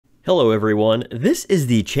Hello everyone, this is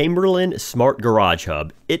the Chamberlain Smart Garage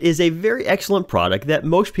Hub. It is a very excellent product that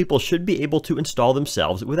most people should be able to install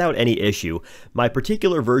themselves without any issue. My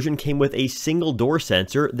particular version came with a single door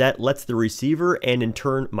sensor that lets the receiver and in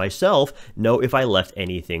turn myself know if I left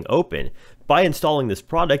anything open. By installing this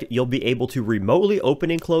product, you'll be able to remotely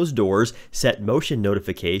open and close doors, set motion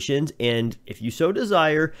notifications, and if you so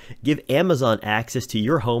desire, give Amazon access to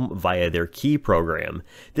your home via their key program.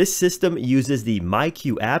 This system uses the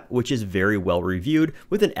MyQ app, which is very well reviewed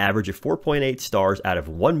with an average of 4.8 stars out of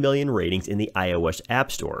 1 million ratings in the iOS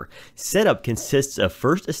App Store. Setup consists of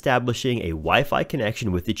first establishing a Wi-Fi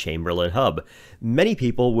connection with the Chamberlain hub. Many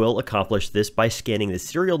people will accomplish this by scanning the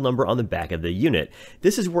serial number on the back of the unit.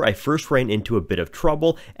 This is where I first ran into a bit of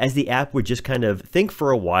trouble, as the app would just kind of think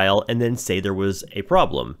for a while and then say there was a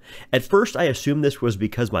problem. At first I assumed this was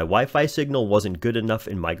because my Wi-Fi signal wasn't good enough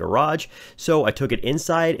in my garage, so I took it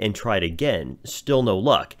inside and tried again. Still no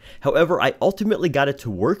luck. However, I ultimately got it to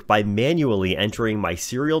work by manually entering my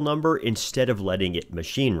serial number instead of letting it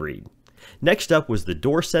machine read. Next up was the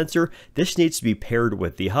door sensor. This needs to be paired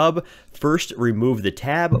with the hub. First, remove the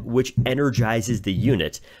tab, which energizes the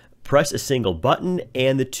unit. Press a single button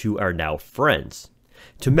and the two are now friends.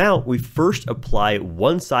 To mount, we first apply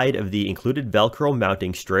one side of the included Velcro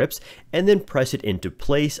mounting strips and then press it into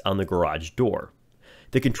place on the garage door.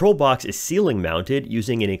 The control box is ceiling mounted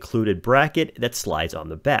using an included bracket that slides on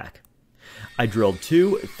the back. I drilled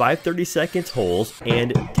two 5/32 holes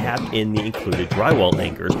and tapped in the included drywall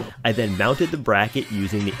anchors. I then mounted the bracket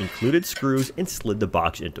using the included screws and slid the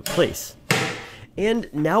box into place. And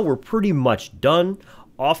now we're pretty much done.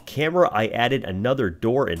 Off camera, I added another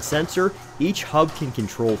door and sensor. Each hub can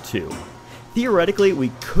control two. Theoretically,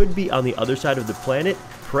 we could be on the other side of the planet,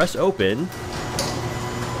 press open,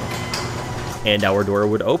 and our door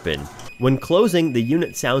would open. When closing, the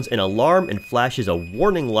unit sounds an alarm and flashes a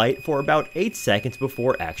warning light for about 8 seconds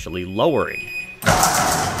before actually lowering.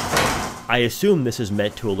 I assume this is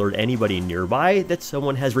meant to alert anybody nearby that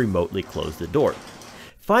someone has remotely closed the door.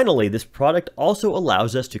 Finally, this product also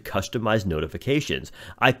allows us to customize notifications.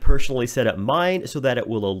 I personally set up mine so that it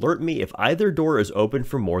will alert me if either door is open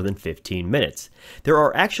for more than 15 minutes. There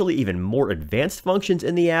are actually even more advanced functions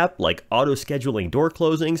in the app, like auto-scheduling door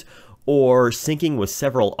closings, or syncing with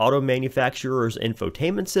several auto manufacturers'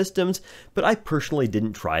 infotainment systems, but I personally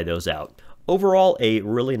didn't try those out. Overall, a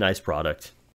really nice product.